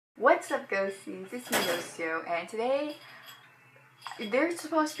What's up, ghosties? It's me, Ghostio, and today there's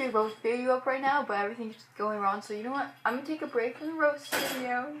supposed to be a roast video up right now, but everything's going wrong. So you know what? I'm gonna take a break from the roast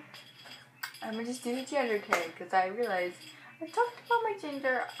video. I'm gonna just do the gender tag because I realized I talked about my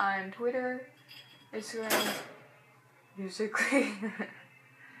gender on Twitter, Instagram, Musical.ly,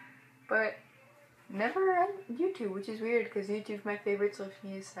 but never on YouTube, which is weird because YouTube's my favorite social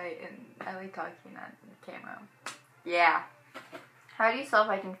media site, and I like talking on camera. Yeah. How do you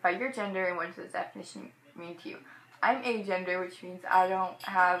self-identify your gender, and what does this definition mean to you? I'm agender, which means I don't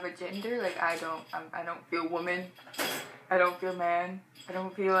have a gender. Like I don't feel woman. I don't feel man. I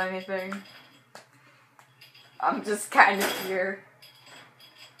don't feel anything. I'm just kind of here.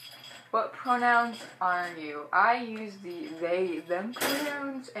 What pronouns are you? I use the they, them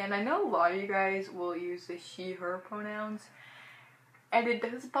pronouns, and I know a lot of you guys will use the she, her pronouns. And it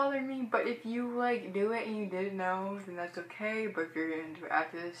does bother me, but if you like do it and you didn't know, then that's okay. But if you're gonna do it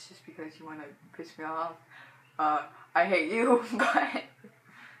after this just because you wanna piss me off, I hate you. But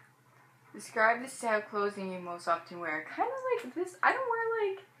describe the style of clothing you most often wear. Kind of like this. I don't wear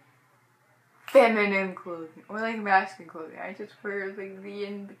like feminine clothing or like masculine clothing. I just wear like the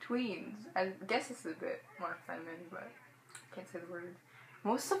in-betweens. I guess it's a bit more feminine, but I can't say the word.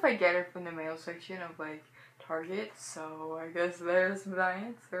 Most stuff I get are from the male section of like Target, so I guess there's the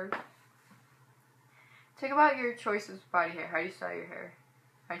answer. Talk about your choices of body hair. How do you style your hair?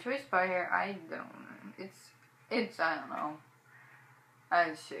 My choice of body hair, I don't. It's I don't know. I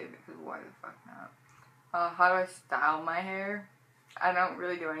just shave it because why the fuck not? How do I style my hair? I don't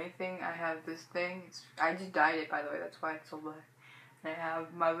really do anything. I have this thing. I just dyed it, by the way. That's why it's so black. And I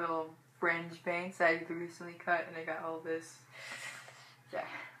have my little fringe bangs that I recently cut, and I got all this. Yeah.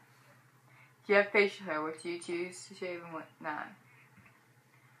 Do you have facial hair? What do you choose to shave and what not?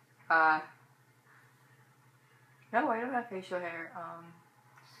 No, I don't have facial hair.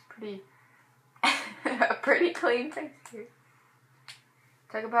 It's pretty, a pretty clean texture.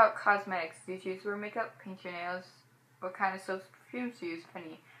 Talk about cosmetics. Do you choose to wear makeup, paint your nails? What kind of soaps, perfumes do you use, if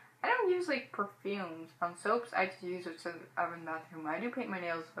any? I don't use like perfumes. Soaps, I just use what's in the bathroom. I do paint my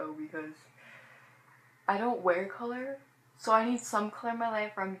nails though because I don't wear color. So I need some color in my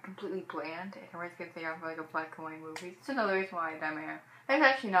life or I'm completely bland and everyone's gonna think I'm like a black and white movie. It's another reason why I dye my hair. That's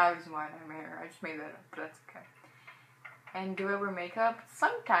actually not a reason why I dye my hair. I just made that up, but that's okay. And do I wear makeup?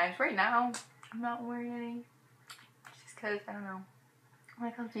 Sometimes. Right now, I'm not wearing any. Just because, I don't know.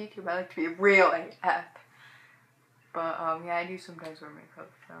 When it comes to YouTube, I like to be real AF. But, yeah, I do sometimes wear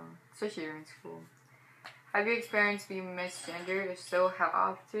makeup, so, especially during school. Have you experienced being misgendered? If so, how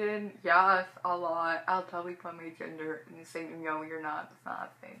often? Yes, a lot. I'll tell people my gender and say, no, you're not. That's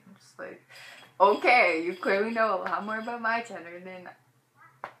not a thing. I'm just like, okay, you clearly know a lot more about my gender than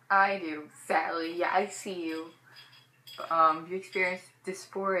I do. Sally, yeah, I see you. Have you experienced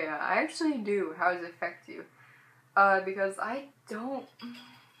dysphoria? I actually do. How does it affect you? Because I don't.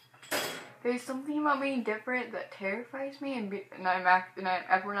 There's something about being different that terrifies me, and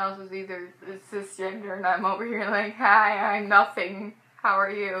everyone else is either cisgender, and I'm over here like, hi, I'm nothing. How are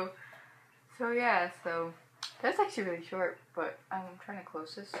you? So yeah, so that's actually really short, but I'm trying to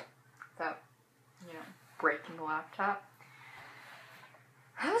close this without, breaking the laptop.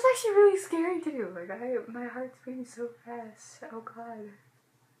 That was actually really scary to do. Like my heart's beating so fast. Oh god.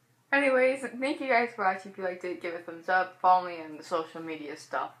 Anyways, thank you guys for watching. If you liked it, give it a thumbs up. Follow me on the social media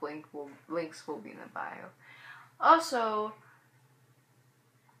stuff. Links will be in the bio. Also,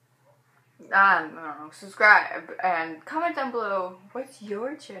 I don't know, subscribe and comment down below what's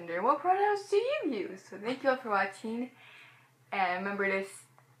your gender. What pronouns do you use? So thank you all for watching. And remember to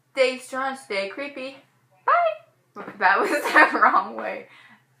stay strong, stay creepy. Bye! That was the wrong way.